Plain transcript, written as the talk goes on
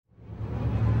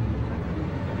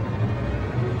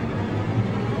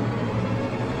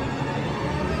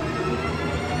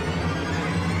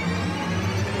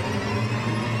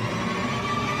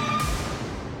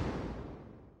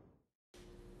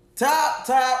Top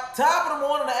of the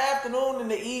morning, the afternoon, and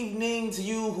the evening to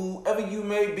you, whoever you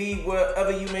may be,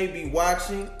 wherever you may be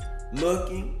watching,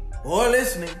 looking, or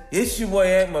listening. It's your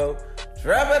boy Amo.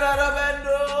 Trapping out of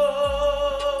Ando.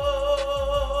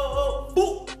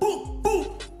 Boop, boop,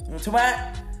 boop. You know what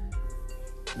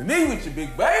I'm me with your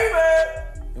big baby.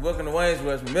 And welcome to Wayne's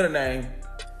World, my middle name.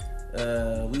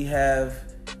 We have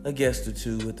a guest or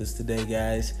two with us today,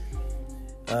 guys.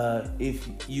 If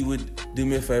you would do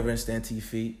me a favor and stand to your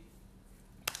feet.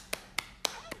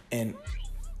 And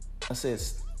I said,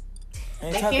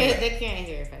 they can't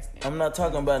hear if I stand. I'm not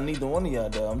talking about neither one of y'all,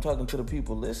 though. I'm talking to the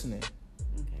people listening.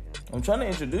 Okay, I'm trying to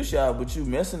introduce y'all, but you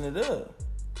messing it up.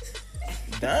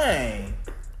 Dang.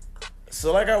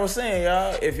 So like I was saying,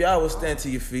 y'all, if y'all would stand to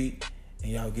your feet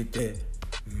and y'all get that.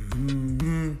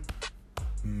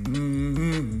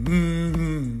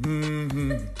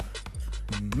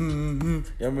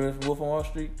 Y'all remember Wolf on Wall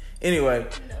Street? Anyway.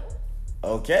 No.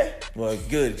 Okay. Well,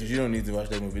 good, because you don't need to watch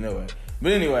that movie no way.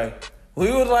 But anyway,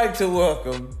 we would like to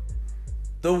welcome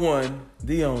the one,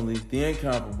 the only, the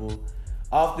incomparable,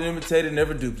 often imitated,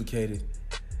 never duplicated,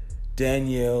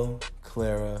 Danielle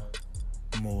Clara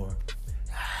Moore.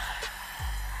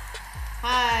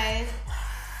 Hi.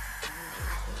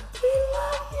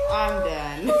 I'm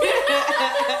done.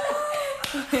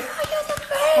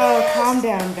 Oh, calm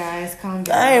down, guys. Calm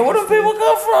down. Hey, where do people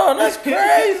come from? That's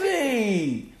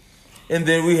crazy. And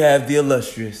then we have the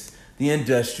illustrious, the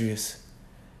industrious,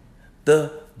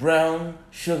 the brown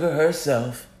sugar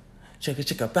herself. Chicka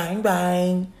chicka bang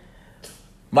bang.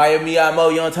 Maya Miyamo,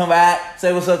 you know what I'm talking about?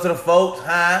 Say what's up to the folks, huh?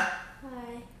 Hi.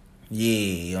 Yeah,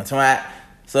 you know what I'm talking about?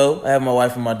 So, I have my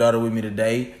wife and my daughter with me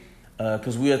today.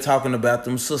 Because we are talking about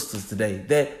them sisters today.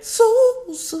 That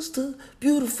soul sister,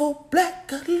 beautiful black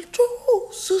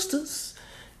control sisters.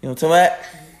 You know what I'm talking about?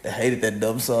 I hated that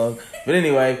dumb song. But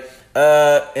anyway,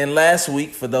 and last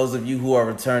week, for those of you who are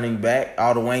returning back,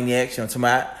 all the Wayniacs, you know what I'm talking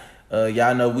about?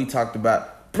 Y'all know we talked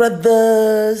about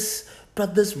brothers,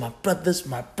 my brothers,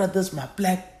 my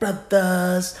black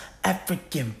brothers,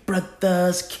 African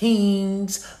brothers,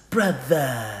 kings,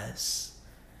 brothers.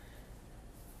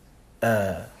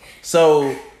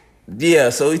 So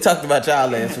we talked about y'all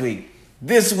last week.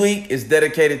 This week is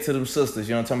dedicated to them sisters,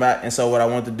 you know what I'm talking about? And so what I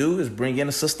want to do is bring in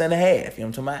a sister and a half, you know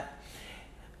what I'm talking about?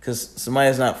 Because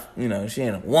somebody's not, she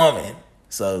ain't a woman,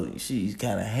 so she's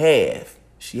kind of half.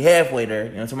 She halfway there,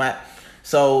 you know what I'm talking about?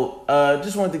 So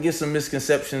just wanted to get some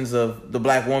misconceptions of the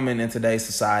black woman in today's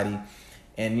society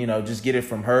and, just get it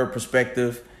from her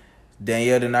perspective.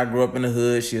 Danielle did not grow up in the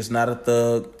hood. She is not a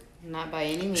thug. Not by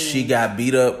any means. She got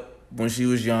beat up when she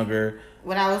was younger.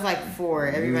 When I was like 4,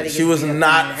 everybody She was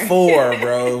not 4,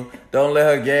 bro. Don't let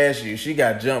her gas you. She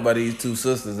got jumped by these two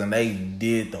sisters and they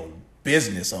did the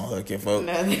business on her, folks.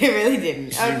 No, they really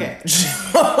didn't. Okay.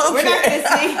 We're not going to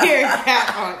sit here and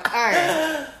cap on. All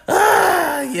right.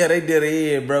 Yeah, they did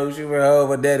it, bro. She went home.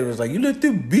 My daddy was like, you let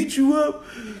them beat you up?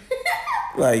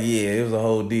 Like, yeah, it was a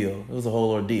whole deal. It was a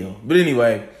whole ordeal. But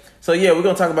anyway, so yeah, we're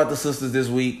going to talk about the sisters this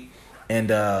week. And,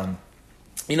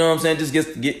 you know what I'm saying? Just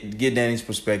get Danny's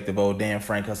perspective, old Dan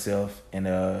Frank herself. And,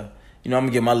 I'm going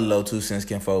to get my little 2 cents,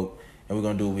 kinfolk. And we're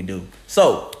going to do what we do.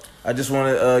 So, I just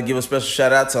want to give a special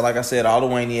shout out to, like I said, all the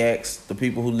Wayniacs, the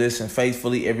people who listen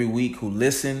faithfully every week, who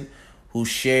listen, who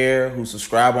share, who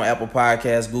subscribe on Apple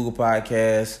Podcasts, Google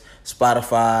Podcasts,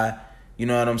 Spotify. You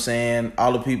know what I'm saying?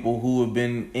 All the people who have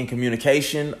been in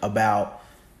communication about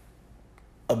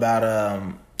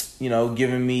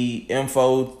giving me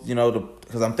info,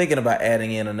 because I'm thinking about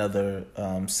adding in another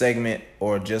segment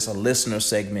or just a listener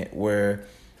segment where,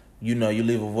 you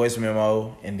leave a voice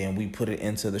memo and then we put it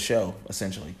into the show,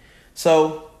 essentially.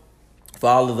 So, for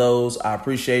all of those, I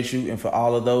appreciate you. And for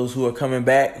all of those who are coming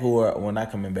back,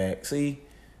 not coming back. See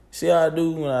how I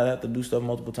do when I have to do stuff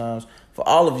multiple times? For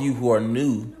all of you who are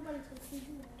new,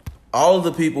 all of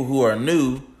the people who are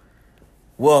new,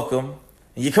 welcome.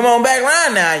 And you come on back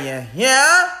around now, yeah?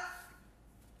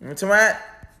 You know what I'm talking about?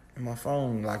 My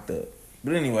phone locked up.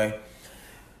 But anyway,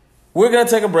 we're going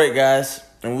to take a break, guys.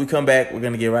 And when we come back, we're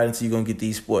going to get right into you going to get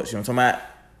these sports. You know what I'm talking about?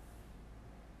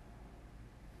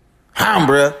 Hi,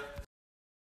 bruh.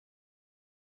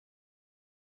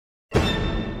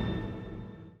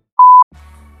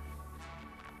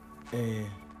 And,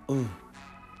 ooh.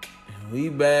 And we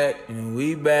back. And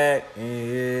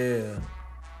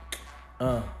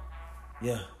yeah.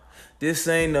 Yeah. This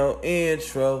ain't no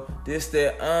intro. This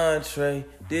that entree.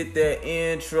 Did that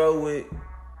intro with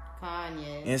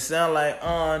Kanye. And sound like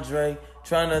Andre.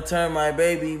 Trying to turn my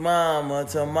baby mama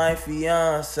to my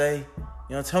fiance. You know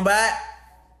what I'm talking about?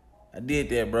 I did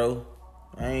that, bro.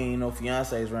 I ain't no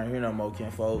fiancés around here no more,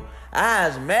 kinfolk. I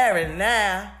was married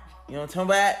now. You know what I'm talking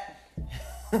about?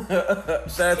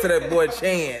 Shout out to that boy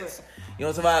Chance. You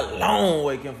know what I'm talking about? Long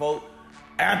waking folk.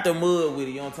 Out the mud with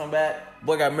it, you know what I'm talking about?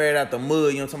 Boy got married out the mud,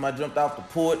 you know what I'm talking about? Jumped off the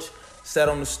porch, sat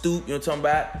on the stoop, you know what I'm talking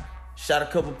about? Shot a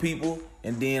couple people,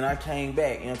 and then I came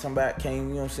back, you know what I'm talking about? You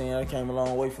know what I'm saying? I came a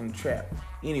long way from the trap.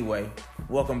 Anyway,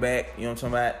 welcome back, you know what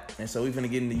I'm talking about? And so we finna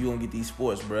get into you and get these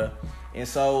sports, bruh. And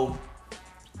so,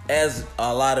 as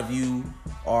a lot of you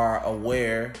are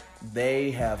aware,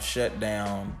 they have shut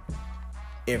down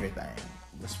everything.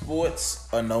 The sports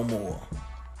are no more.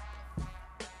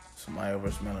 Somebody over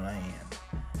smelling a hand.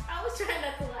 I was trying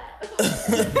not to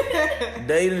laugh.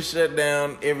 They done shut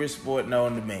down every sport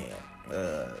known to man.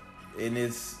 And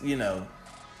it's, you know,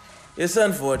 it's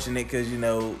unfortunate because, you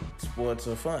know, sports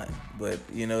are fun. But,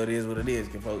 you know, it is what it is.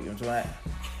 You know what I'm saying?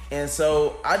 And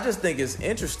so I just think it's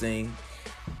interesting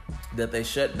that they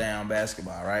shut down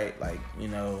basketball, right? Like, you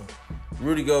know,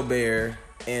 Rudy Gobert,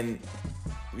 and,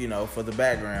 you know, for the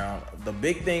background, the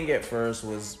big thing at first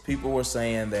was people were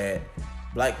saying that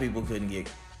black people couldn't get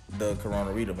the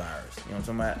coronavirus. You know what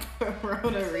I'm talking about?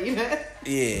 Coronavirus?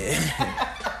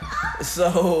 Yeah.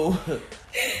 So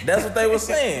that's what they were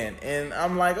saying. And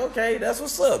I'm like, okay, that's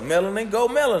what's up. Melanin, go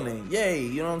melanin. Yay.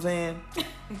 You know what I'm saying?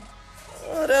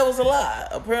 Well, that was a lie.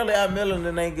 Apparently our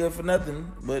melanin ain't good for nothing,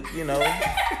 but, you know,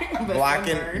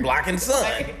 blocking sun.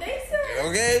 They said,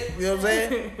 Okay? You know what I'm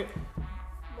saying?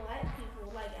 black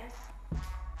people, like,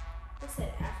 they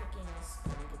said Africans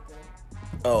couldn't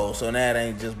get Oh, so now it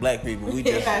ain't just black people.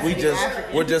 We're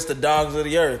African. just the dogs of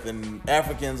the earth, and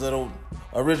Africans are the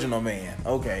original man.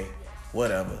 Okay,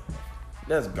 whatever.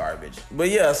 That's garbage. But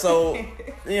yeah, so,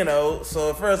 you know,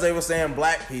 so at first they were saying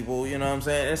black people, you know what I'm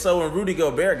saying? And so when Rudy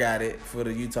Gobert got it for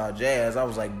the Utah Jazz, I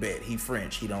was like, bet, he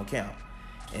French, he don't count.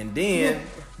 And then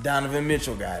Donovan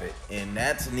Mitchell got it, and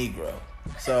that's Negro.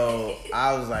 So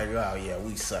I was like, oh yeah,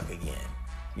 we suck again.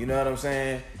 You know what I'm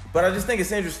saying? But I just think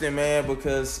it's interesting, man,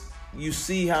 because you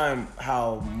see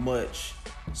how much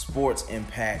sports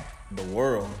impact the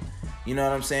world. You know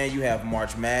what I'm saying? You have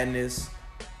March Madness.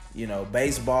 You know,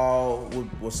 baseball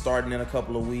was starting in a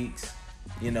couple of weeks.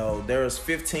 You know, there's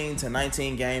 15 to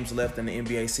 19 games left in the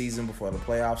NBA season before the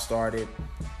playoffs started.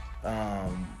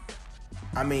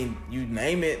 I mean, you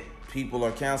name it, people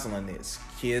are canceling this.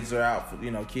 Kids are out,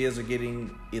 kids are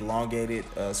getting elongated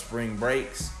spring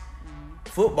breaks.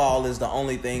 Football is the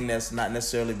only thing that's not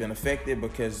necessarily been affected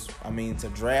because, I mean, to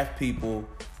draft people,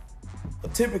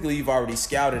 typically you've already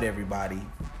scouted everybody,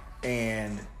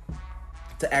 and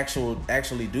to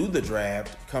actually do the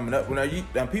draft coming up.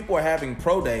 Now people are having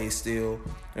pro days still.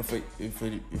 If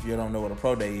you don't know what a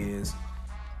pro day is,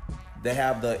 they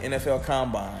have the NFL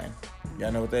Combine.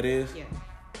 Y'all know what that is? Yeah.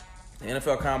 The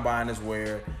NFL Combine is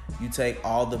where you take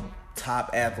all the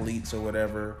top athletes or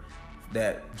whatever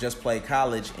that just play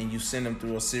college, and you send them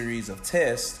through a series of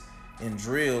tests and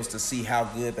drills to see how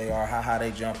good they are, how high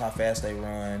they jump, how fast they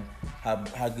run,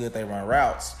 how good they run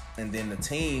routes. And then the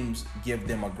teams give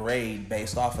them a grade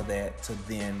based off of that to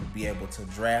then be able to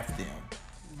draft them,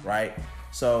 right?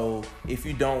 So if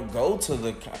you don't go to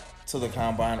the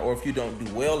combine, or if you don't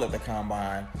do well at the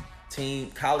combine,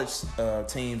 college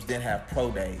teams then have pro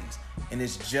days, and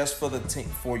it's just for the team,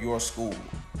 for your school.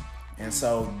 And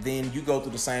so then you go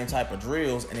through the same type of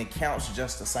drills, and it counts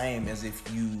just the same as if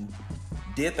you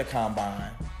did the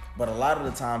combine. But a lot of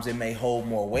the times it may hold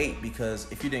more weight,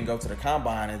 because if you didn't go to the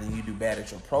combine and then you do bad at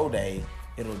your pro day,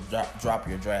 it'll drop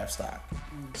your draft stock.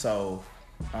 So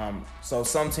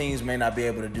some teams may not be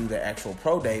able to do the actual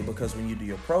pro day, because when you do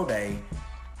your pro day,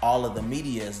 all of the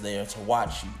media is there to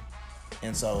watch you.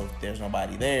 And so if there's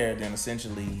nobody there, then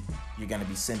essentially you're going to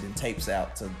be sending tapes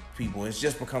out to people. It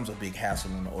just becomes a big hassle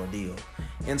and an ordeal.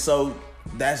 And so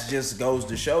that just goes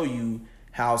to show you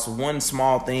how one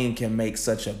small thing can cause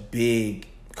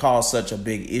such a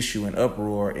big issue and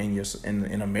uproar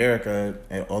in America,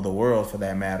 or the world for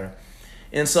that matter.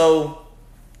 And so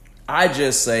I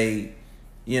just say,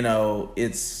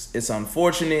 it's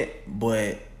unfortunate,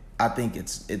 but I think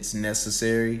it's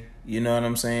necessary. You know what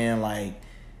I'm saying? Like,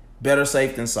 better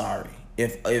safe than sorry.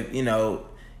 If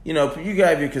you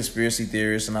have your conspiracy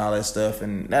theorists and all that stuff,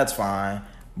 and that's fine.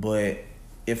 But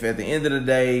if at the end of the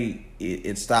day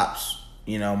it stops,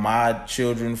 my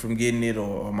children from getting it,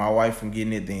 or my wife from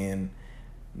getting it, then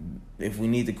if we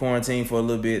need to quarantine for a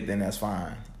little bit, then that's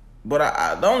fine.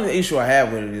 But the only issue I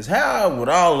have with it is, how with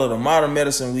all of the modern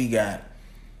medicine we got,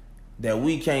 that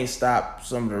we can't stop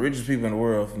some of the richest people in the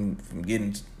world from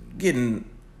getting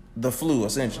the flu,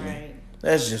 essentially. Right.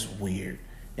 That's just weird,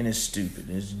 and it's stupid,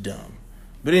 and it's dumb.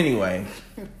 But anyway,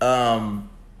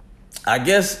 I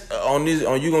guess on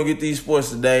you gonna get these sports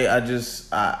today,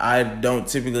 I don't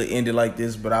typically end it like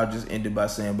this, but I'll just end it by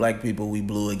saying, black people, we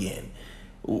blew again.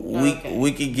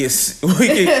 we could get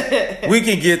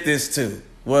this too.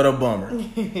 What a bummer.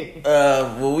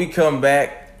 When we come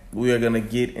back, we are gonna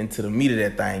get into the meat of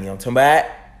that thing. You know what I'm talking about?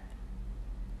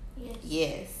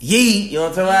 Yes. Yee, you know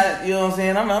what I'm talking about? You know what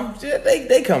I'm saying?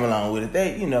 They come along with it.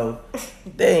 They, you know,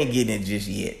 they ain't getting it just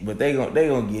yet, but they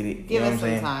gonna get it. Give us some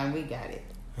saying? Time. We got it.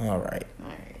 All right.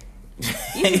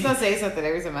 You just gonna say something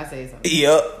every time I say something.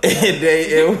 Yep.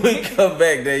 And when we come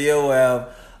back, Danielle will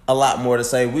have a lot more to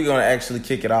say. We're gonna actually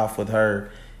kick it off with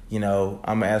her. You know,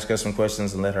 I'm gonna ask her some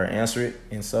questions and let her answer it,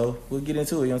 and so we'll get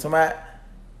into it. You know what I'm talking about?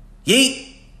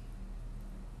 Yeet.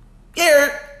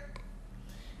 Yeah.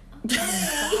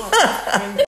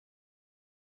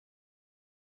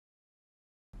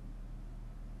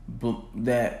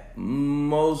 That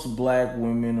most black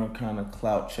women are kind of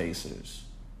clout chasers,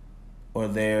 or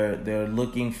they're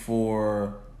looking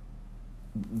for,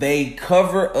 they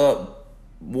cover up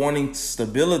wanting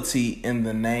stability in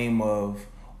the name of,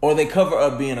 or they cover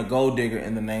up being a gold digger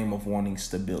in the name of wanting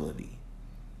stability.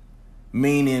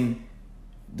 Meaning,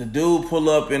 the dude pull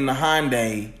up in the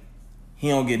Hyundai, he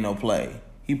don't get no play.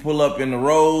 He pull up in the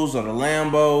Rolls or the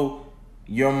Lambo,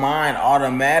 your mind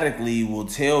automatically will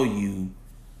tell you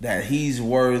that he's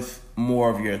worth more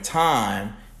of your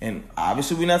time. And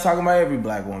obviously we're not talking about every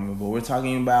black woman, but we're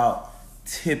talking about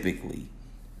typically.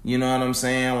 You know what I'm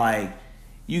saying? Like,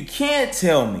 you cannot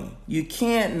tell me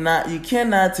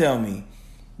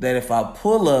that if I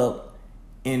pull up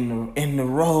in the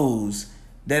Rolls,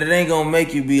 that it ain't gonna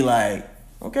make you be like,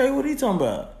 okay, what are you talking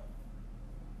about?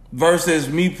 Versus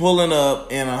me pulling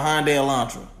up in a Hyundai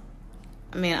Elantra.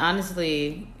 I mean,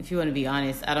 honestly, if you want to be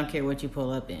honest, I don't care what you pull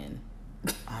up in.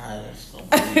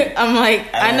 I'm like,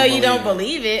 I know you don't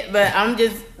believe it, but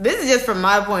this is just from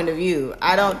my point of view.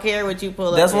 I don't care what you pull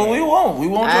up in. That's what we want. We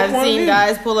want your point of view. I've seen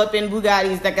guys pull up in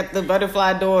Bugattis that got the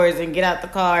butterfly doors and get out the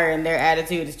car and their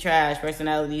attitude is trash,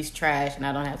 personality is trash, and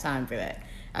I don't have time for that.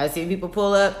 I've seen people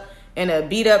pull up in a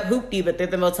beat up hoopty, but they're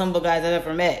the most humble guys I've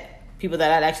ever met. People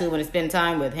that I'd actually want to spend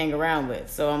time with, hang around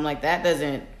with. So I'm like, that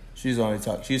doesn't. She's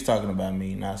talking about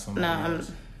me, not somebody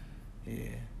else.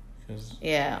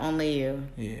 Yeah, only you.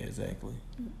 Yeah, exactly.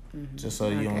 Mm-hmm. Just so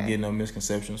you don't get no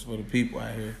misconceptions for the people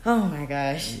out here. Oh my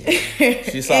gosh. Yeah.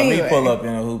 She saw me pull up in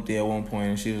a hoopty at one point,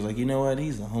 and she was like, "You know what?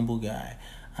 He's a humble guy.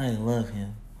 I love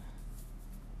him."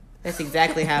 That's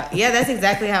exactly how. Yeah, that's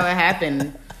exactly how it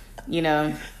happened. You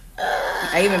know.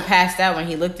 I even passed out when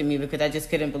he looked at me because I just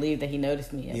couldn't believe that he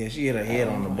noticed me. Yeah, she hit her head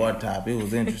on the bar top. It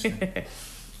was interesting.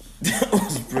 It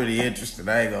was pretty interesting.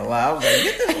 I ain't gonna lie. I was like,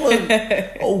 get this one,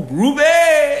 oh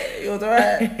groovy. You know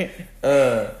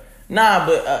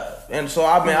what and so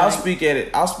I mean, I'll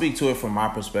speak to it from my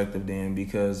perspective then,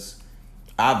 because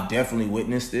I've definitely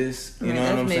witnessed this. You know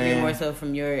what I'm saying? Maybe more so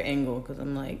from your angle, because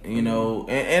I'm like, you know,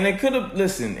 and it could have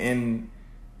and.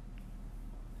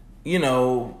 You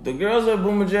know, the girls at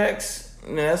Boomer Jacks, they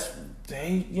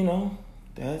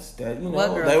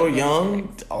were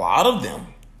young. A lot of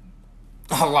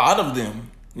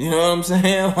them. You know what I'm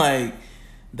saying? Like,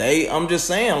 I'm just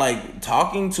saying, like,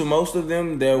 talking to most of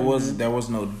them, there was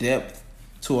no depth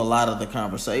to a lot of the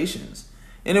conversations.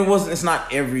 And it's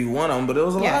not every one of them, but it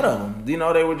was a lot of them. You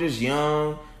know, they were just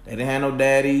young. They didn't have no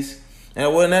daddies.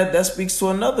 And that speaks to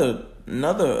another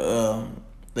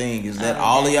thing is that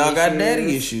all of y'all got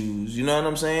daddy issues. You know what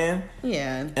I'm saying?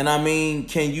 Yeah. And I mean,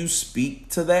 can you speak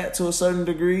to that to a certain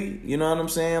degree? You know what I'm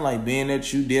saying? Like, being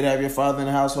that you did have your father in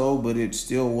the household, but it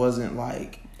still wasn't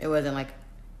like... It wasn't like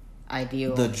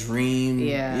ideal. The dream.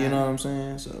 Yeah. You know what I'm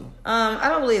saying? So I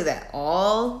don't believe that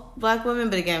all black women,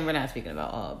 but again, we're not speaking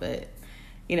about all, but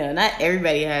you know, not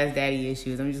everybody has daddy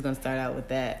issues. I'm just going to start out with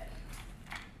that.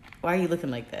 Why are you looking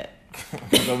like that?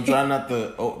 I'm trying not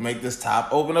to make this top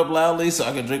open up loudly so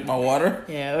I can drink my water.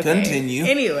 Yeah, okay. Continue.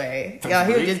 Anyway, y'all,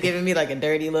 he was just giving me like a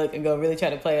dirty look and go really try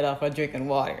to play it off on drinking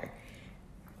water.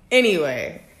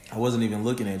 Anyway. I wasn't even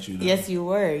looking at you, though. Yes, you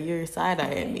were. You're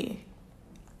side-eyeing me.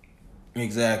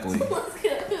 Exactly.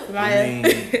 I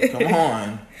mean, come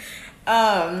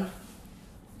on.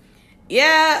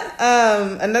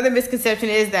 Another misconception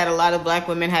is that a lot of black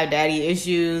women have daddy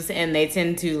issues and they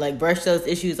tend to like brush those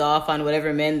issues off on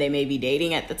whatever men they may be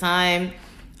dating at the time.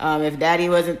 If daddy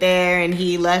wasn't there and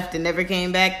he left and never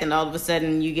came back, then all of a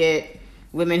sudden you get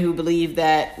women who believe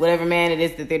that whatever man it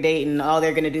is that they're dating, all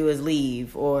they're going to do is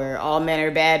leave, or all men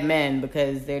are bad men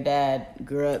because their dad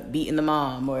grew up beating the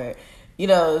mom, or, you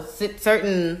know,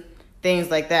 certain things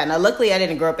like that. Now, luckily I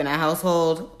didn't grow up in a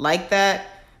household like that.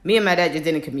 Me and my dad just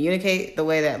didn't communicate the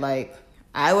way that, like,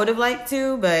 I would have liked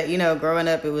to. But, you know, growing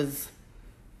up, it was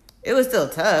still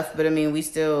tough. But, I mean, I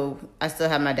still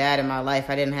have my dad in my life.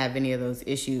 I didn't have any of those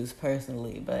issues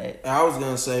personally. But I was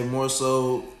going to say more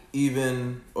so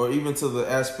even to the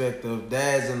aspect of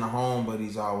dad's in the home, but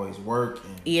he's always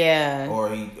working. Yeah. Or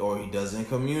he doesn't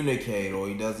communicate, or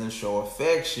he doesn't show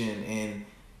affection, and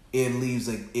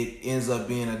it ends up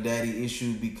being a daddy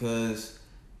issue because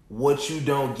what you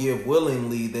don't give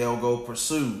willingly, they'll go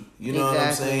pursue. You know what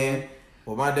I'm saying?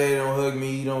 Well, my daddy don't hug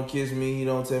me, he don't kiss me, he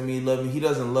don't tell me he love me. He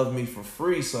doesn't love me for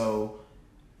free, so,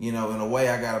 in a way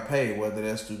I gotta pay, whether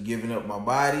that's through giving up my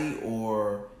body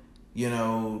or,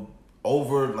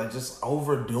 just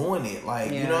overdoing it.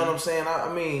 Like, you know what I'm saying?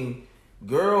 I mean,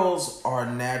 girls are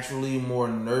naturally more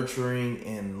nurturing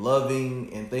and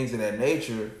loving and things of that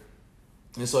nature.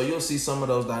 And so you'll see some of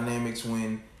those dynamics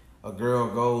when a girl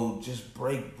go just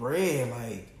break bread,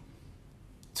 like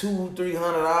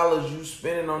 $200-$300 you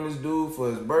spending on this dude for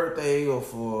his birthday or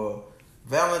for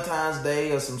Valentine's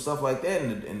Day or some stuff like that,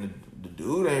 and the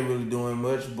dude ain't really doing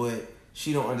much, but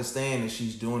she don't understand that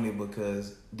she's doing it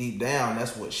because deep down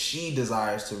that's what she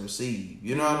desires to receive.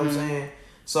 You know what I'm saying?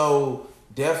 So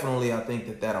definitely, I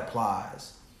think that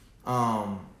applies.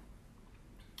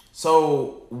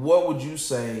 So what would you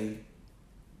say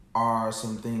are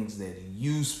some things that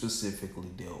you specifically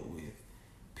dealt with?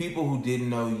 People who didn't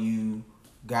know you,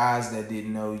 guys that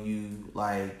didn't know you,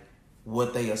 like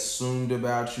what they assumed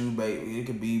about you. It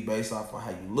could be based off of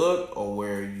how you look or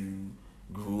where you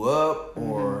grew up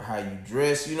or how you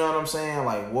dress. You know what I'm saying?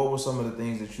 Like, what were some of the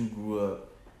things that you grew up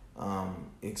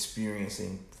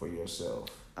experiencing for yourself?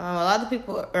 A lot of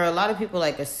people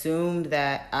like assumed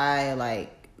that I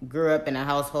like grew up in a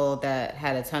household that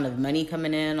had a ton of money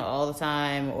coming in all the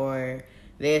time, or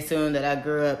they assumed that I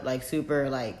grew up like super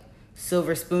like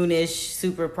silver spoonish,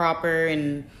 super proper,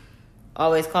 and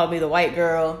always called me the white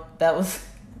girl. That was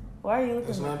why are you looking?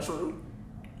 That's not true.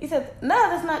 He said, no,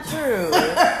 that's not true.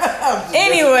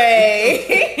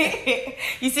 Anyway,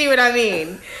 you see what I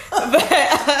mean?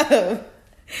 But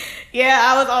yeah,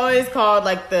 I was always called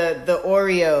like the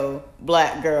Oreo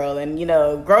black girl. And,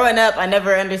 growing up, I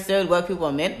never understood what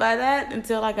people meant by that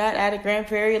until I got out of Grand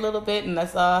Prairie a little bit and I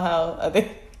saw how other...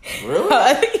 Really?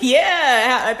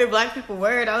 How other black people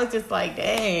were. And I was just like,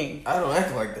 dang. I don't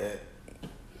act like that.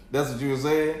 That's what you were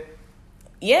saying?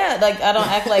 Yeah, like I don't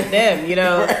act like them,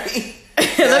 Right.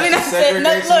 Let me stop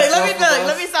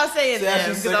saying them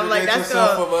because I'm like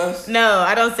no,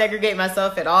 I don't segregate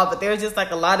myself at all. But there's just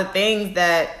like a lot of things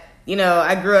that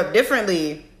I grew up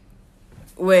differently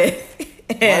with.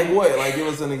 Like what? Like give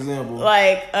us an example.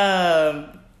 Like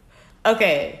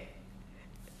okay,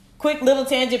 quick little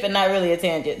tangent, but not really a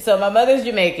tangent. So my mother's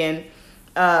Jamaican.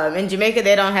 In Jamaica,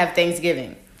 they don't have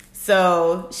Thanksgiving.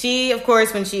 So she, of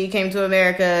course, when she came to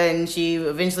America and she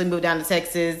eventually moved down to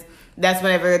Texas, that's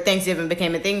whenever Thanksgiving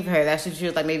became a thing for her. That's when she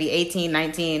was like maybe 18,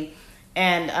 19.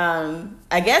 And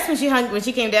I guess when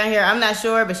she came down here, I'm not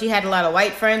sure, but she had a lot of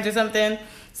white friends or something.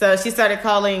 So she started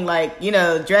calling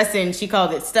dressing, she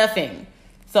called it stuffing.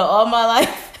 So all my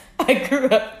life, I grew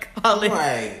up calling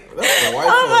right. That's the white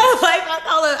all my life,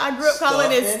 I grew up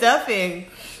calling it stuffing.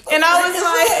 And I was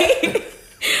like...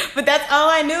 But that's all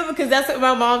I knew because that's what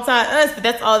my mom taught us. But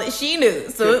that's all that she knew.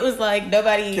 So it was like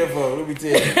nobody. Careful, let me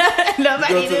tell you.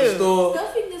 Nobody you go to the store.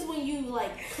 Stuffing is when you like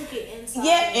cook it inside.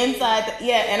 Yeah, inside.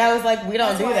 And I was like, we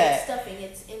don't do that. It's stuffing,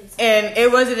 it's inside. And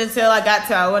it wasn't until I got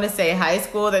to, I want to say, high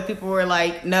school that people were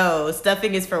like, no,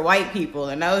 stuffing is for white people.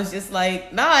 And I was just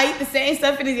like, no, I eat the same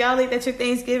stuffing as y'all eat at your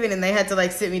Thanksgiving. And they had to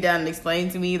like sit me down and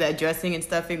explain to me that dressing and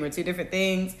stuffing were two different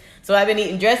things. So I've been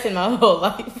eating dressing my whole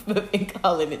life, but been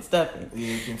calling it stuffing.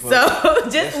 Yeah, so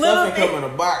just little stuffing come in a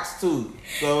box too.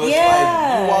 So it's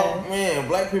like you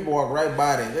black people walk right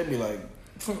by that. They be like,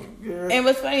 yeah. And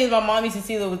what's funny is my mom used to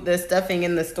see the stuffing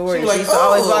in the store. She used to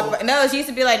always walk by. No, she used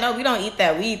to be like, no, we don't eat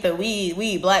that. We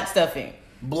eat black stuffing.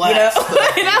 Black stuffing.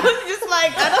 And I was just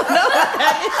like, I don't know what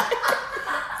that is.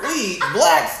 We eat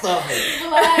black stuffing.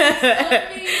 Black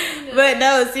stuffing. But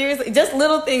no, seriously, just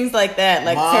little things like that,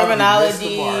 like Mom,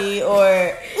 terminology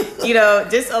or,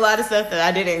 just a lot of stuff that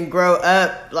I didn't grow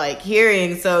up like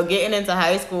hearing. So getting into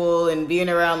high school and being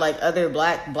around like other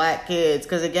black kids,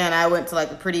 because again, I went to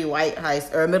like a pretty white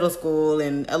middle school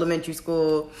and elementary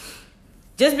school.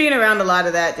 Just being around a lot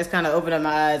of that just kind of opened up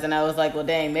my eyes, and I was like, well,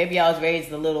 dang, maybe I was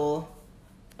raised a little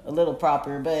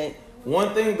proper, but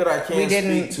one thing that I can't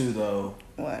speak to though.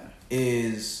 What?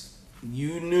 Is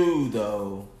you knew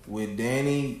though with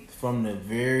Danny from the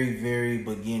very, very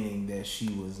beginning that she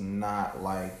was not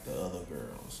like the other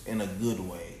girls in a good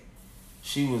way.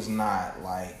 She was not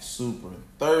like super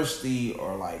thirsty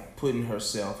or like putting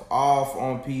herself off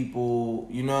on people.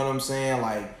 You know what I'm saying?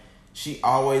 Like she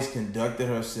always conducted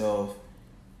herself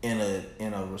in a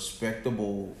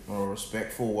respectful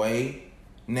way.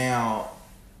 Now,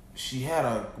 she had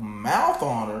a mouth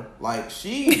on her. Like,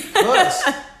 she cussed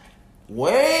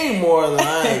way more than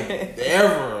I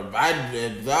ever.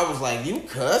 I was like, you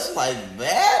cuss like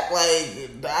that?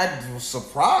 Like, I was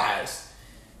surprised.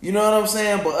 You know what I'm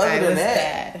saying? But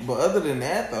other than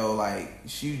that though, like,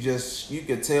 she just, you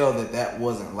could tell that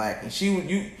wasn't lacking.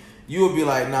 You would be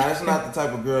like, nah, that's not the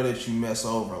type of girl that you mess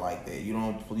over like that. You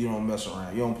don't mess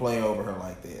around. You don't play over her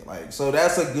like that. Like, so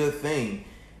that's a good thing.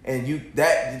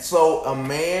 And so a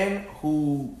man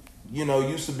who, you know,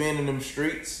 used to being in them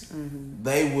streets,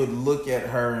 they would look at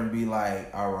her and be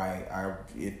like, all right,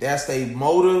 if that's their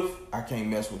motive, I can't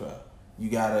mess with her. You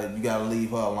gotta leave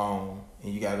her alone,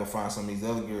 and you gotta go find some of these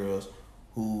other girls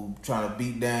who trying to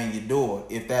beat down your door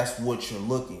if that's what you're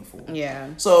looking for. Yeah.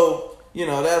 So, you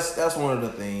know, that's one of the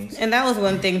things. And that was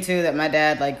one thing too that my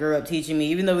dad like grew up teaching me.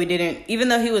 Even though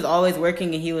he was always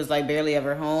working and he was like barely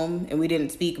ever home and we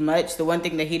didn't speak much, the one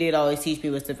thing that he did always teach me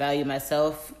was to value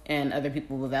myself, and other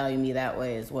people will value me that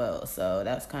way as well. So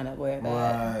that's kind of where that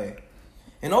right.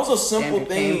 And those are simple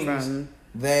things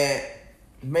that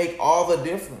make all the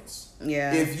difference.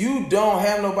 Yeah. If you don't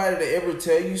have nobody to ever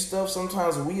tell you stuff,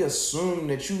 sometimes we assume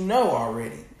that you know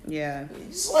already. Yeah.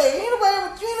 It's like,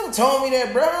 you never told me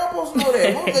that, bro. I'm supposed to know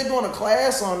that. What if they doing a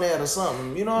class on that or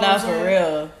something? You know what I'm saying? Not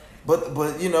for real.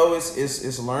 But you know,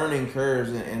 it's learning curves,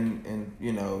 and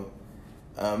you know,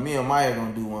 me and Maya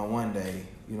gonna do one day.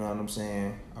 You know what I'm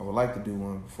saying? I would like to do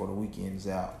one before the weekend is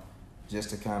out, just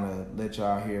to kind of let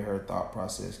y'all hear her thought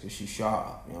process, because she's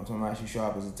sharp. You know what I'm talking about? She's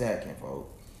sharp as a tack,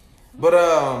 folk. But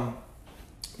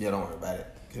yeah, don't worry about it,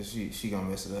 because she gonna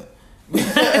mess it up.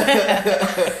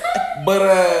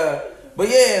 but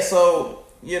yeah, so,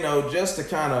 you know, just to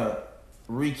kind of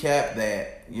recap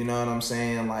that, you know what I'm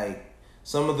saying? Like,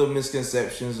 some of the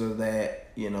misconceptions are that,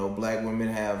 you know, black women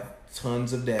have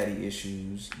tons of daddy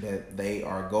issues, that they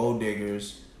are gold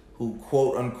diggers who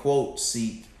quote unquote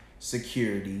seek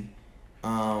security.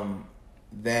 What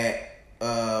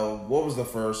was the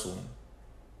first one?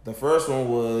 The first one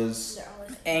was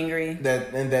angry.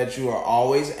 That you are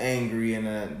always angry,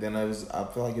 and then I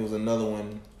feel like it was another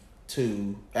one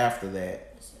too after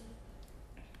that.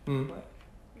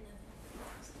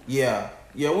 Yeah,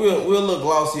 we'll look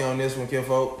glossy on this one,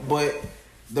 kinfolk, but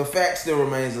the fact still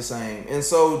remains the same. And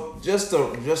so just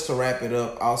to wrap it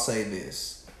up, I'll say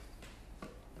this: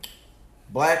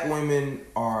 black women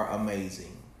are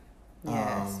amazing.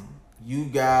 Yes. You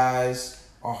guys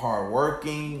are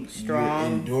hardworking, strong,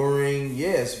 you're enduring.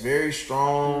 Yes, very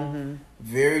strong,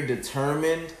 very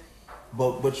determined.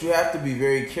 But you have to be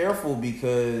very careful,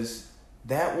 because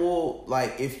that will,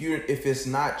 like, if it's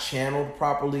not channeled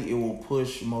properly, it will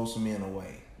push most men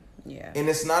away. Yeah. And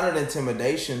it's not an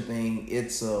intimidation thing;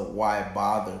 it's a why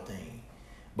bother thing.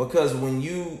 Because when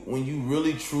you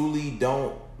really truly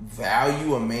don't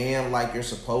value a man like you're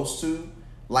supposed to,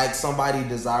 like somebody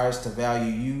desires to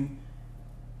value you,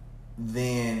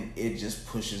 then it just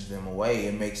pushes them away.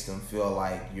 It makes them feel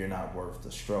like you're not worth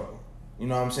the struggle. You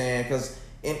know what I'm saying? Because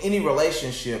in any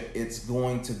relationship, it's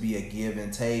going to be a give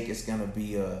and take. It's going to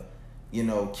be a, you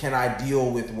know, can I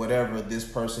deal with whatever this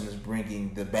person is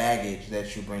bringing, the baggage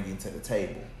that you're bringing to the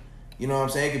table? You know what I'm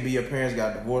saying? It could be your parents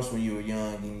got divorced when you were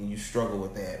young and you struggle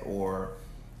with that. Or,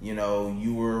 you know,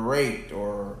 you were raped,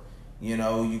 or, you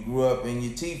know, you grew up and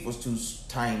your teeth was too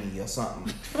tiny or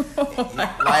something.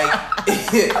 Like,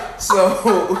 so,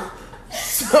 but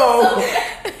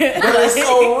it's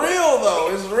so real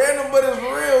though. It's random, but it's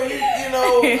real. You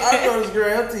know, I know this girl,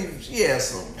 her teeth, she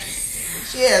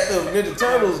had them Ninja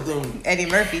Turtles doing Eddie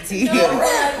Murphy teeth. No,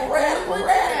 was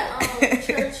at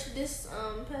church this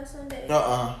past Sunday?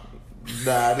 Nah,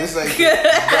 this ain't.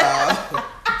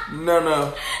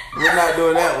 No, we're not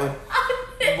doing that one.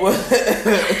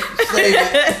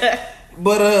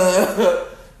 But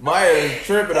Maya is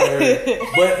tripping on her.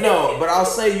 But I'll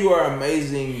say you are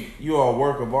amazing. You are a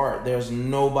work of art. There's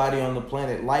nobody on the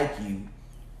planet like you.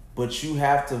 But you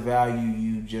have to value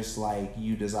you just like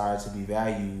you desire to be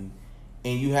valued.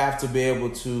 And you have to be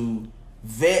able to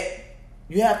vet.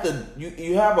 You have to.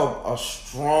 You have a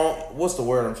strong. What's the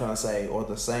word I'm trying to say, or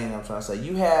the saying I'm trying to say?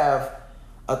 You have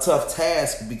a tough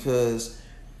task, because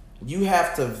you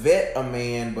have to vet a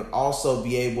man, but also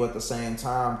be able at the same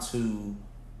time to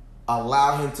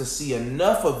allow him to see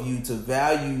enough of you to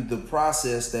value the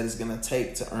process that it's going to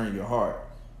take to earn your heart.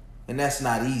 And that's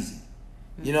not easy.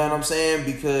 You know what I'm saying?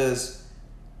 Because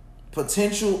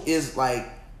potential is like,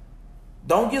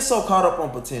 don't get so caught up on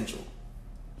potential.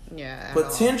 Yeah.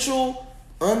 Potential,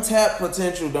 untapped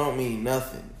potential don't mean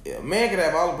nothing. A man could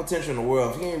have all the potential in the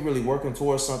world. If he ain't really working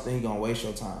towards something, he gonna waste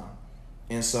your time.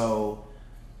 And so,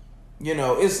 you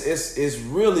know, it's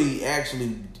really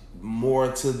actually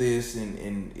more to this,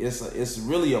 and it's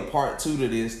really a part 2 to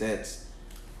this. That's,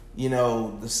 you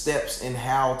know, the steps in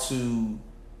how to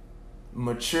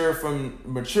mature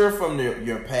from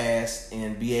your past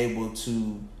and be able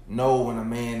to know when a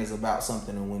man is about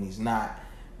something and when he's not.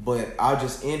 But I'll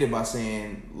just end it by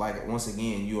saying, like, once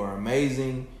again, you are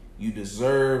amazing. You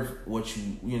deserve what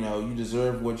you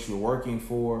deserve what you're working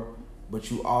for, but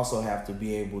you also have to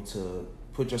be able to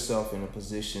put yourself in a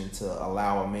position to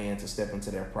allow a man to step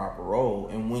into their proper role.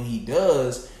 And when he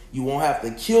does, you won't have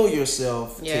to kill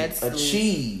yourself to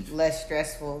achieve. Less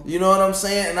stressful. You know what I'm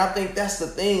saying? And I think that's the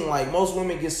thing. Like, most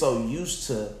women get so used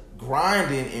to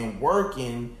grinding and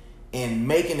working and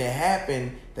making it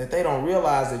happen that they don't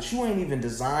realize that you ain't even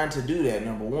designed to do that,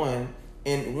 number one.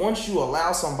 And once you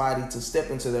allow somebody to step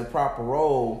into their proper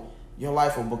role, your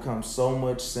life will become so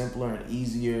much simpler and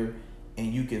easier,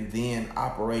 and you can then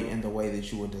operate in the way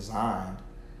that you were designed.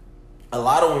 A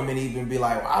lot of women even be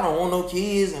like, well, I don't want no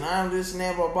kids, and I'm this and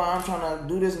that, blah, blah, I'm trying to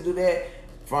do this and do that.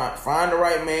 Find the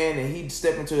right man, and he'd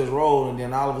step into his role, and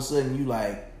then all of a sudden you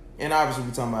like, and obviously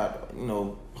we're talking about, you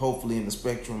know, hopefully in the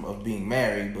spectrum of being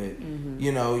married, but,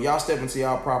 you know, y'all step into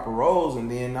y'all proper roles,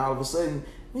 and then all of a sudden,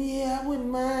 well, yeah, I wouldn't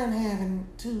mind having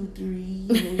 2,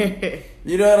 3.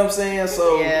 You know what I'm saying?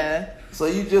 So, yeah. So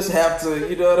you just have to,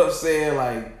 you know what I'm saying?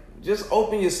 Like, just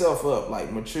open yourself up, like,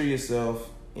 mature yourself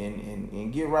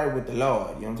and get right with the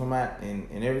Lord. You know what I'm talking about?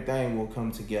 And everything will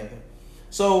come together.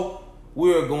 So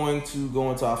we're going to go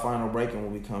into our final break, and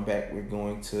when we come back, we're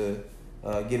going to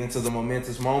get into the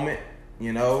momentous moment,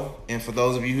 you know. And for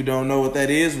those of you who don't know what that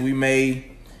is, we may,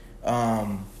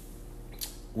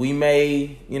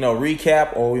 you know,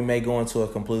 recap, or we may go into a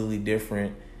completely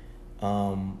different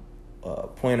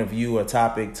point of view or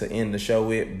topic to end the show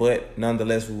with. But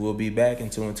nonetheless, we will be back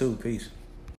in 2 and 2. Peace.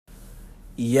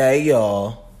 Yeah,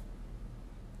 y'all.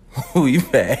 We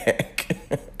back.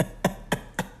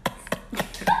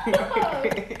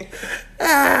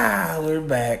 We're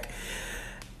back.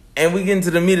 And we get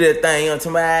into the meat of that thing, you know what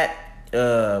I'm talking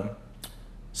about?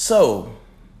 So,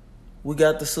 we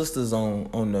got the sisters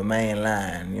on the main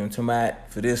line, you know what I'm talking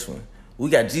about? For this one. We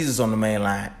got Jesus on the main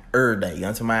line every day, you know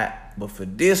what I'm talking about? But for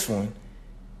this one,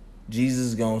 Jesus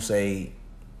is going to say,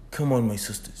 come on, my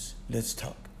sisters, let's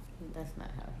talk. That's not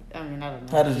how I don't know.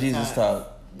 How does Jesus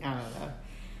talk? I don't know.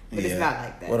 But it's not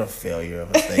like that. What a failure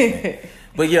of a statement.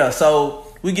 But yeah, so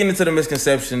we get into the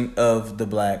misconception of the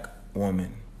black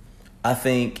woman. I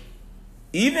think,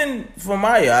 even for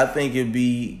Maya, I think it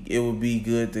would be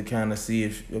good to kind of see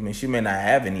if, I mean, she may not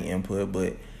have any input,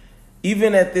 but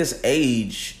even at this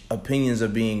age, opinions are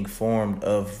being formed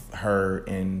of her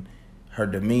and her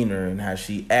demeanor and how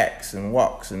she acts and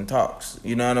walks and talks.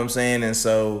 You know what I'm saying? And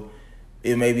so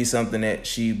it may be something that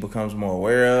she becomes more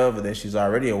aware of, or that she's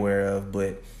already aware of.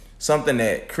 But something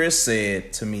that Chris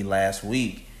said to me last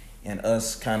week, and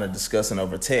us kind of discussing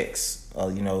over text,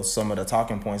 you know, some of the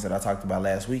talking points that I talked about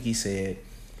last week, he said,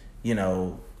 you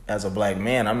know, as a black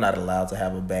man, I'm not allowed to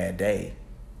have a bad day,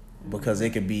 because it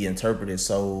could be interpreted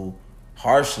so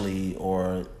harshly,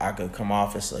 or I could come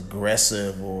off as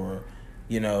aggressive or,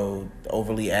 you know,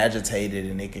 overly agitated,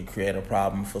 and it could create a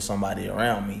problem for somebody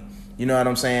around me. You know what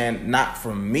I'm saying? Not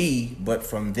from me, but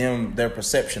from them, their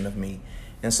perception of me.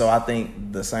 And so I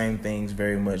think the same things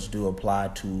very much do apply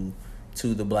to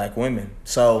the black women.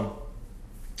 So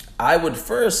I would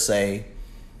first say,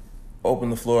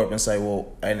 open the floor up and say,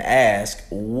 well, and ask,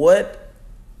 what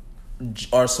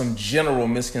are some general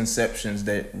misconceptions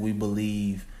that we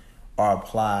believe are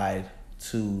applied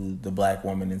to the black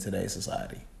woman in today's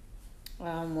society?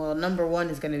 Well, number one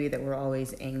is going to be that we're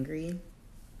always angry.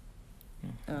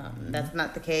 That's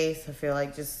not the case. I feel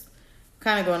like, just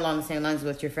kind of going along the same lines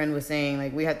with what your friend was saying,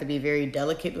 like, we have to be very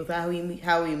delicate with how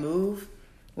we move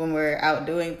when we're out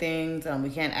doing things. We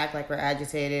can't act like we're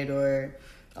agitated, or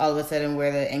all of a sudden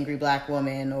we're the angry black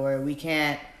woman, or we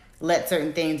can't let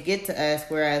certain things get to us.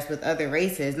 Whereas with other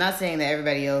races, not saying that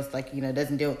everybody else, like, you know,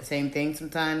 doesn't deal with the same thing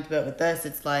sometimes, but with us,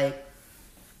 it's like,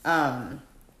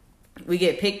 we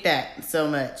get picked at so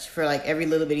much for like every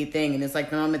little bitty thing. And it's like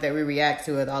the moment that we react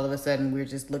to it, all of a sudden we're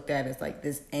just looked at as like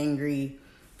this angry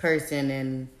person,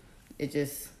 and it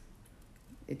just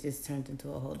turns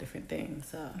into a whole different thing.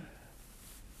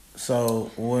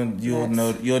 So when you'll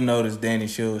notice Danny,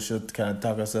 she'll kind of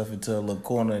talk herself into a little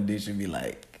corner, and then she'll be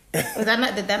like, did that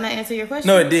not answer your question?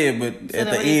 No, it did, but so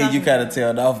at the end you kind of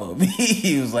tailed off of me.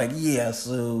 He was like, yeah,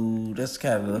 so that's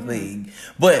kind of the thing.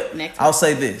 But I'll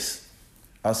say this.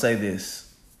 I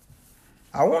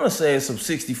want to say it's a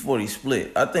 60-40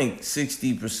 split. I think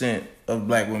 60% of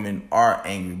black women are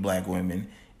angry black women,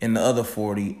 and the other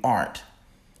 40 aren't.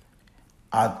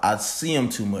 I see them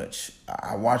too much.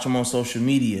 I watch them on social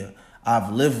media.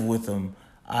 I've lived with them.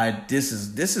 This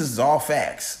is all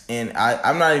facts, and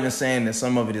I'm not even saying that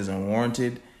some of it is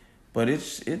unwarranted, but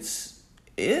it's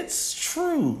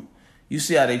true. You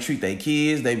see how they treat their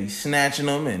kids. They be snatching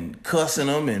them and cussing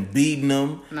them and beating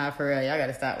them. Nah, for real, y'all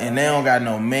gotta stop. And they don't got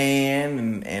no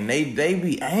man, and they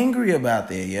be angry about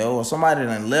that, yo. Or somebody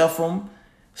done left them.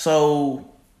 So,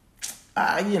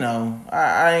 I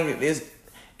ain't. It's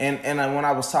and when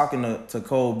I was talking to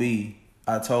Cole B,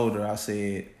 I told her, I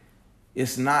said,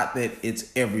 it's not that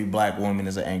it's every black woman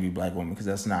is an angry black woman, because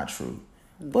that's not true.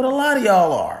 But a lot of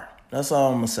y'all are. That's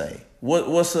all I'm gonna say.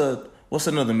 What's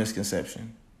another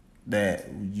misconception that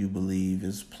you believe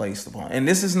is placed upon? And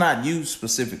this is not you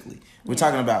specifically. We're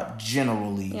talking about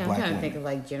generally black women. I'm trying to think of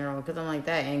like general, because I'm like,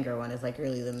 that anger one is like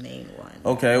really the main one.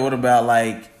 Okay, what about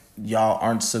like y'all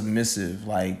aren't submissive?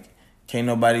 Like, can't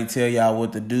nobody tell y'all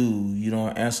what to do. You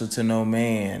don't answer to no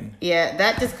man. Yeah,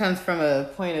 that just comes from a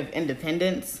point of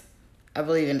independence. I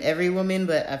believe in every woman,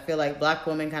 but I feel like black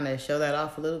women kind of show that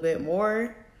off a little bit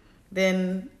more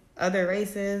than other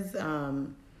races.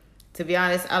 To be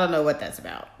honest, I don't know what that's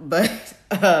about. But,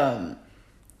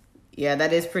 yeah,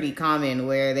 that is pretty common,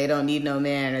 where they don't need no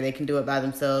man or they can do it by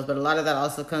themselves. But a lot of that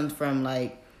also comes from,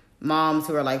 like, moms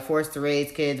who are, like, forced to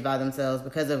raise kids by themselves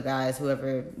because of guys,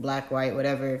 whoever, black, white,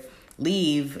 whatever,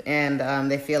 leave. And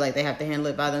they feel like they have to handle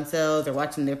it by themselves, or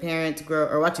watching their parents grow,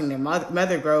 or watching their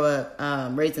mother grow up,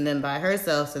 raising them by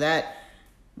herself. So that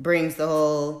brings the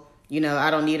whole, I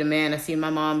don't need a man. I seen my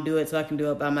mom do it, so I can do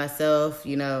it by myself,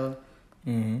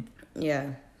 Mm-hmm.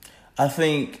 Yeah. I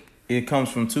think it comes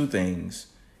from two things,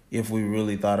 if we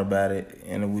really thought about it,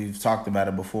 and we've talked about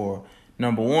it before.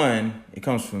 Number one, it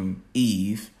comes from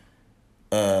Eve.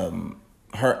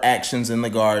 Her actions in the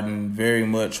garden very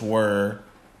much were,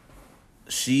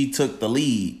 she took the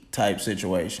lead type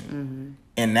situation. Mm-hmm.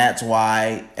 And that's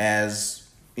why, as,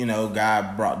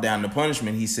 God brought down the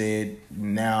punishment, he said,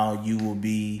 now you will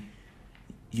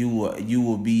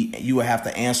have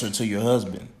to answer to your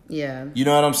husband. Yeah. You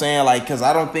know what I'm saying? Like, because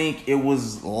I don't think it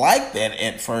was like that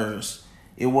at first.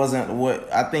 It wasn't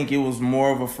I think it was more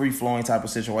of a free-flowing type of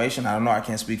situation. I don't know, I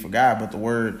can't speak for God, but the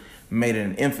word made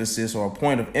an emphasis, or a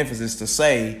point of emphasis, to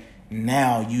say,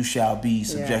 now you shall be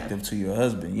subjective to your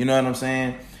husband. You know what I'm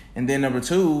saying? And then number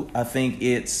two, I think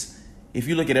it's, if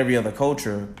you look at every other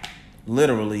culture,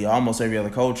 literally almost every other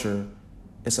culture,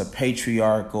 it's a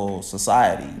patriarchal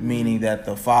society, meaning that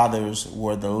the fathers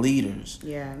were the leaders.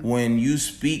 Yeah. When you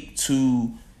speak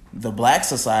to the black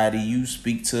society, you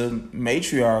speak to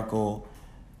matriarchal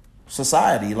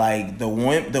society. Like, the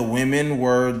women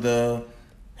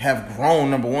have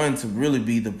grown, number one, to really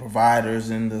be the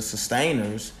providers and the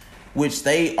sustainers, which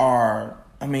they are.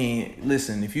 I mean,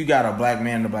 listen, if you got a black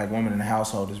man and a black woman in the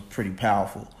household, it's pretty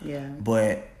powerful. Yeah.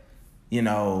 But,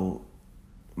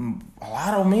 a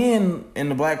lot of men in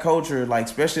the black culture, like,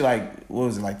 especially like, what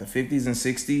was it, like the 50s and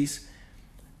 60s,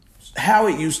 how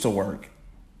it used to work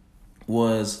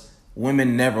was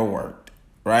women never worked,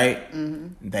 right?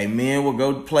 Mm-hmm. Men would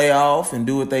go play off and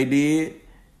do what they did.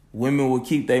 Women would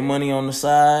keep their money on the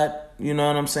side, you know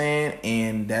what I'm saying?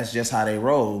 And that's just how they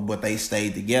rolled, but they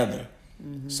stayed together.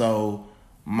 Mm-hmm. So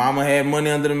mama had money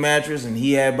under the mattress and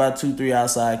he had about 2-3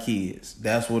 outside kids.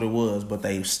 That's what it was, but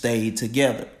they stayed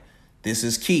together. This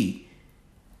is key.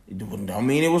 It don't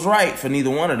mean it was right for neither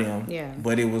one of them. Yeah.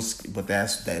 But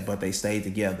they stayed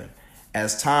together.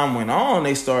 As time went on,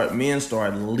 men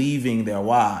started leaving their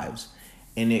wives,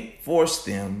 and it forced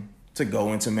them to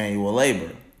go into manual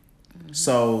labor. Mm-hmm.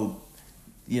 So,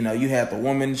 you had the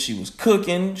woman, she was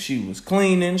cooking, she was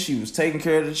cleaning, she was taking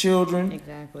care of the children.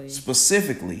 Exactly.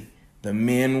 Specifically, the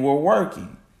men were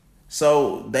working.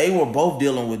 So they were both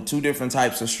dealing with two different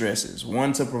types of stresses,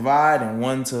 one to provide and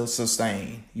one to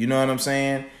sustain. You know what I'm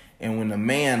saying? And when the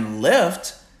man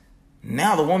left,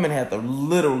 now the woman had to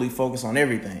literally focus on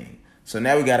everything. So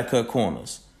now we got to cut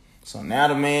corners. So now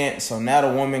the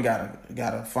woman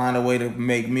gotta find a way to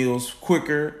make meals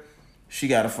quicker. She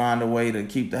got to find a way to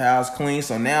keep the house clean.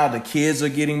 So now the kids are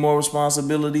getting more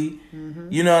responsibility.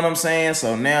 Mm-hmm. You know what I'm saying?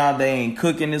 So now they ain't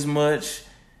cooking as much.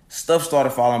 Stuff started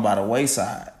falling by the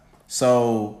wayside.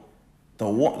 So the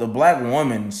black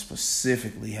woman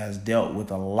specifically has dealt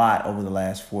with a lot over the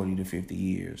last 40 to 50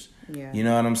 years. Yeah. You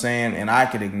know what I'm saying? And I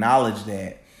could acknowledge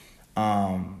that.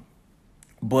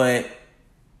 But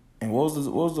what was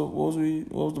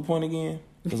the point again?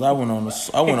 Because I went on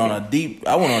a deep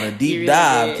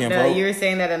dive, Kim. No, you were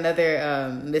saying that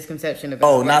another misconception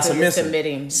about not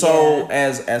submitting. So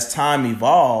as time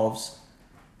evolves,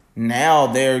 now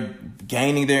they're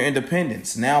gaining their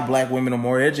independence. Now black women are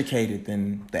more educated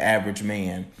than the average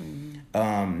man. Mm-hmm.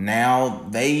 Now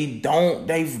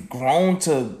they've grown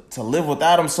to live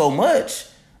without him so much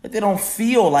that they don't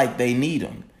feel like they need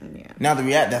him. Yeah. Now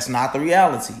that's not the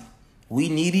reality. We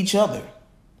need each other.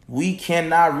 We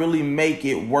cannot really make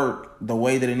it work the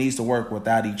way that it needs to work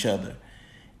without each other.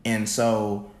 And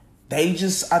so I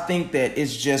think that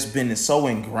it's just been so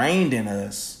ingrained in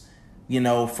us,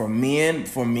 for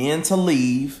men to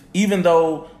leave, even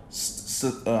though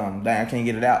I can't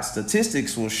get it out.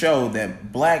 Statistics will show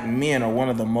that black men are one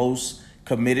of the most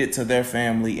committed to their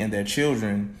family and their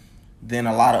children than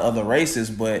a lot of other races,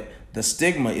 but the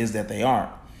stigma is that they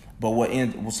aren't. But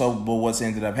what's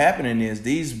ended up happening is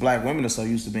these black women are so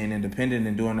used to being independent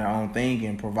and doing their own thing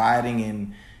and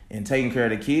providing and taking care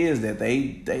of the kids that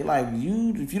they like,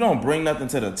 you, if you don't bring nothing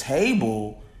to the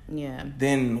table,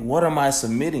 then what am I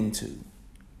submitting to?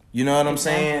 You know what I'm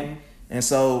saying? And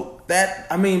so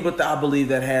I believe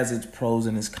that has its pros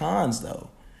and its cons though,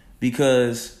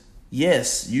 because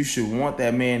yes, you should want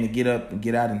that man to get up and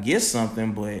get out and get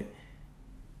something, but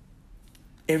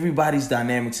everybody's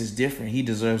dynamics is different. He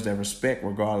deserves that respect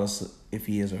regardless if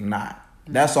he is or not.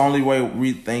 That's the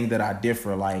only thing that I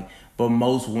differ. But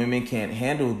most women can't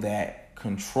handle that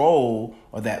control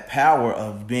or that power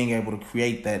of being able to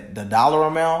create the dollar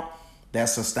amount that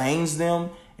sustains them,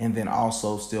 and then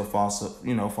also still fall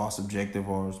subjective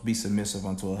or be submissive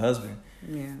unto a husband.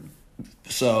 Yeah.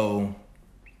 So,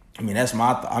 that's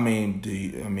my. Do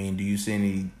you see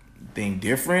anything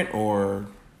different or?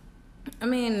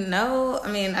 No.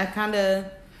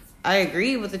 I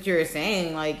agree with what you were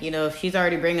saying. If she's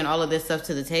already bringing all of this stuff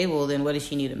to the table, then what does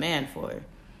she need a man for?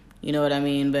 You know what I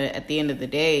mean? But at the end of the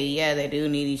day, yeah, they do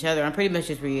need each other. I'm pretty much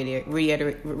just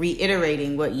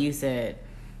reiterating what you said.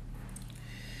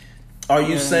 Are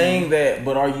you saying that?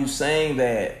 But are you saying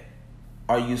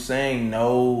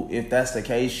no? If that's the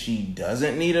case, she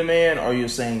doesn't need a man? Or are you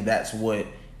saying that's what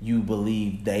you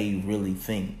believe they really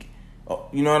think?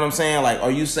 You know what I'm saying? Are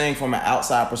you saying from an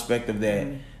outside perspective that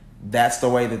that's the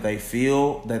way that they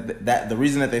feel, that the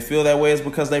reason that they feel that way is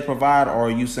because they provide? Or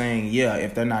are you saying, yeah,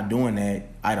 if they're not doing that,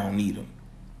 I don't need them?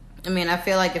 I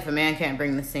feel like if a man can't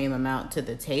bring the same amount to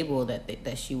the table,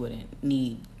 that she wouldn't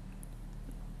need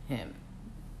him.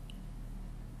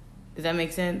 Does that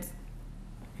make sense?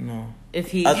 No. I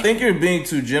think you're being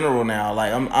too general now.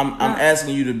 I'm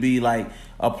asking you to be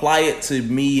apply it to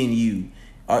me and you.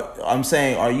 I'm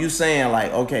saying, are you saying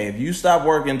okay, if you stop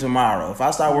working tomorrow, if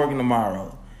I stop working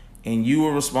tomorrow, and you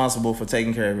were responsible for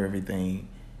taking care of everything,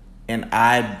 and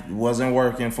I wasn't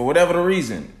working for whatever the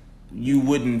reason, you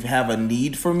wouldn't have a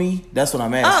need for me? That's what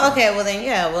I'm asking. Oh, okay. Well then,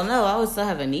 yeah. Well, no, I would still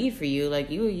have a need for you.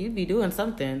 You'd be doing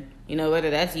something. Whether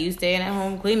that's you staying at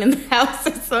home cleaning the house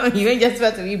or something. You ain't just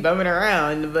supposed to be bumming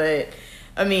around. But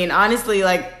honestly,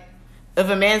 if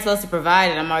a man's supposed to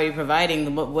provide and I'm already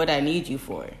providing, what I need you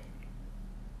for?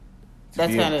 To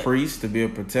be a priest, to be a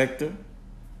protector.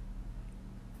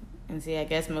 And see, I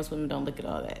guess most women don't look at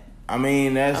all that.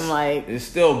 It's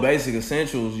still basic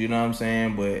essentials, you know what I'm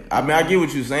saying? But I get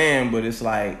what you're saying, but it's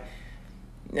I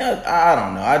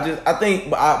don't know.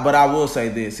 But I will say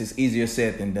this: it's easier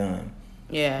said than done.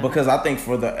 Yeah. Because I think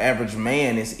for the average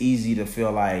man, it's easy to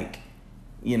feel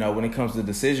when it comes to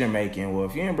decision making, well,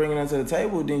 if you ain't bringing that to the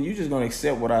table, then you just gonna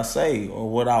accept what I say or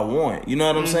what I want. You know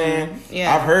what I'm saying?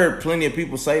 Yeah. I've heard plenty of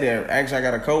people say that. Actually, I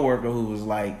got a coworker who was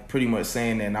pretty much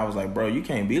saying that, and I was like, bro, you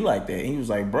can't be like that. And he was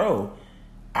like, bro,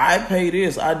 I pay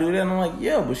this, I do that. And I'm like,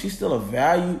 yeah, but she's still a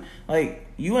value.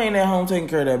 You ain't at home taking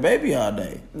care of that baby all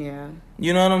day. Yeah.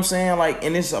 You know what I'm saying?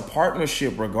 And it's a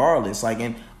partnership regardless.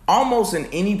 In almost in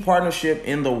any partnership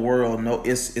in the world, no,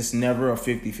 it's never a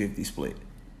 50-50 split.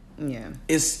 Yeah.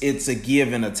 It's a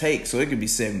give and a take. So it could be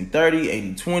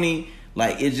 70-30, 80-20.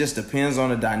 It just depends on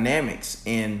the dynamics.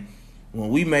 And when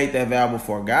we made that vow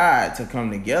before God to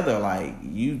come together,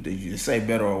 you say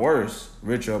better or worse,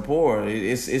 rich or poor,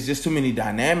 it's just too many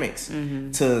dynamics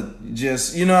to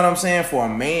just, you know what I'm saying, for a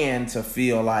man to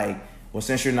feel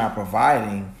since you're not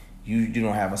providing, you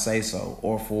don't have a say so,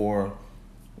 or for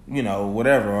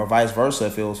whatever, or vice versa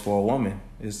if it was for a woman.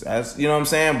 That's you know what I'm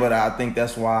saying? But I think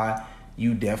that's why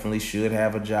you definitely should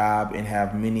have a job and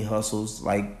have many hustles,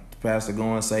 like Pastor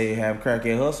Go and say, have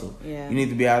crackhead hustle. Yeah. You need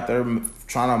to be out there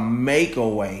trying to make a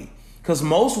way. Because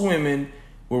most women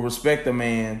will respect a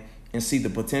man and see the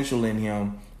potential in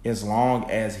him as long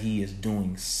as he is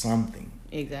doing something.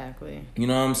 Exactly. You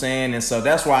know what I'm saying? And so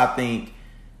that's why I think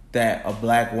that a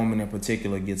black woman in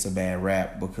particular gets a bad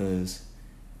rap, because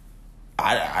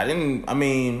I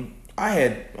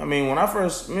when me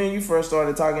and you first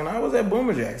started talking, I was at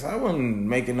Boomer Jacks. I wasn't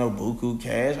making no buku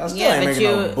cash. I still ain't making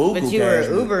no buku cash. But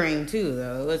you were Ubering too,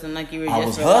 though. It wasn't like you were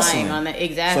just relying hustling on that.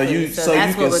 Exactly. So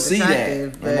that's you what could was see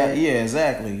attractive. that. Yeah,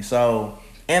 exactly. So,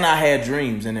 and I had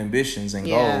dreams and ambitions and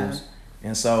goals.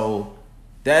 And so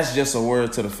that's just a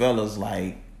word to the fellas,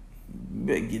 like,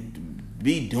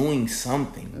 be doing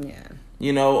something. Yeah.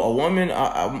 You know, a woman, a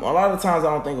lot of times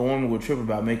I don't think a woman would trip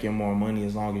about making more money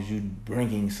as long as you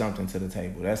bringing something to the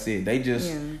table. That's it. They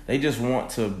just want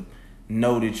to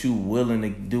know that you willing to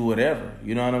do whatever.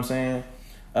 You know what I'm saying?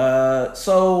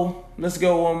 So let's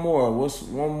go one more. What's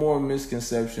one more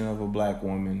misconception of a black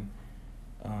woman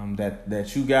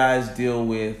that you guys deal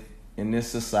with in this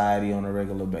society on a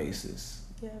regular basis?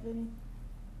 Do you have any?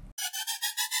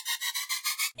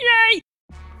 Yay!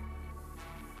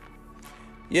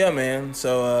 Yeah, man.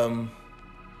 So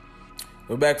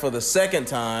we're back for the second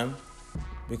time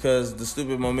because the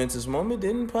stupid momentous moment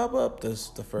didn't pop up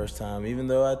the first time, even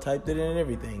though I typed it in and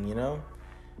everything, you know?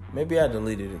 Maybe I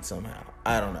deleted it somehow.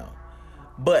 I don't know.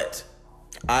 But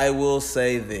I will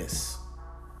say this.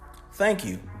 Thank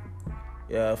you.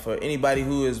 For anybody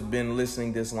who has been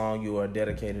listening this long, you are a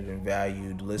dedicated and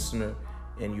valued listener,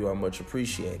 and you are much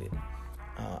appreciated.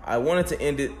 I wanted to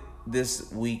end it this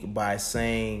week by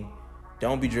saying,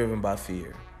 don't be driven by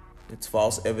fear. It's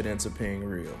false evidence appearing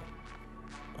real.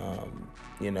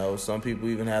 You know, some people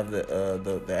even have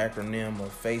the acronym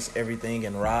of face everything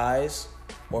and rise,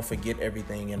 or forget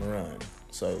everything and run.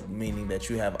 So meaning that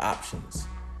you have options.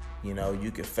 You know,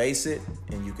 you can face it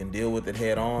and you can deal with it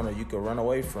head on, or you can run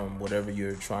away from whatever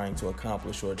you're trying to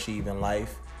accomplish or achieve in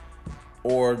life,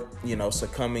 or, you know,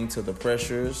 succumbing to the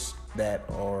pressures that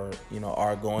are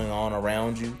going on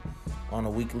around you on a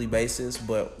weekly basis.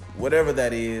 But whatever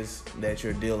that is that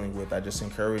you're dealing with, I just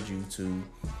encourage you to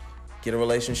get a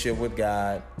relationship with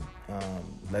God.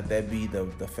 Let that be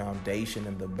the foundation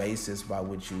and the basis by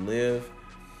which you live.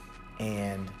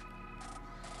 And,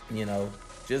 you know,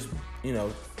 just, you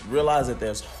know, realize that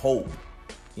there's hope,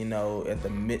 you know,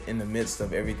 in the midst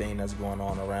of everything that's going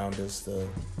on around us, the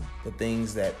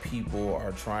things that people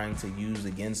are trying to use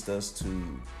against us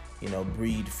to, you know,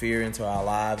 breed fear into our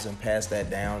lives and pass that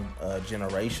down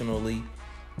generationally.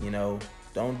 You know,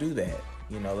 don't do that.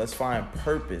 You know, let's find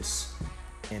purpose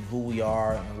in who we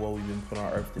are and what we've been put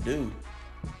on earth to do.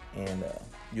 And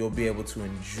you'll be able to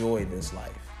enjoy this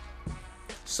life.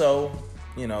 So,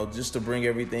 you know, just to bring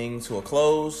everything to a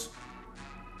close,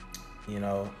 you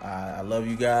know, I love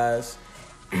you guys.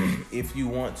 If you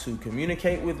want to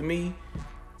communicate with me,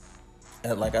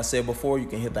 like I said before, you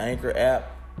can hit the Anchor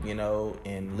app, you know,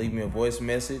 and leave me a voice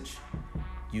message.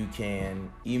 You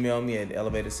can email me at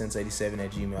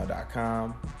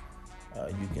elevatedsense87@gmail.com.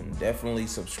 You can definitely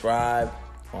subscribe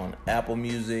on Apple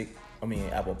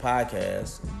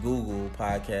Podcasts, Google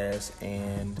Podcasts,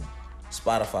 and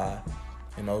Spotify.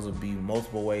 And those would be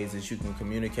multiple ways that you can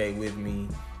communicate with me,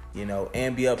 you know,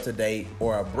 and be up to date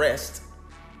or abreast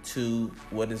to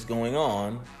what is going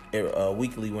on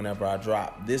weekly whenever I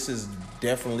drop. This is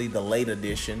definitely the late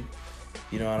edition.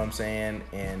 You know what I'm saying?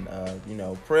 And, you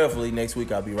know, prayerfully next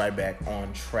week I'll be right back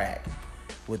on track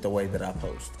with the way that I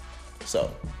post.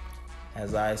 So,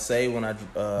 as I say when I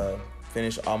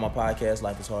finish all my podcasts,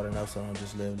 life is hard enough, so I don't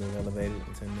just live elevated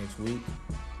until next week.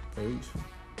 Peace.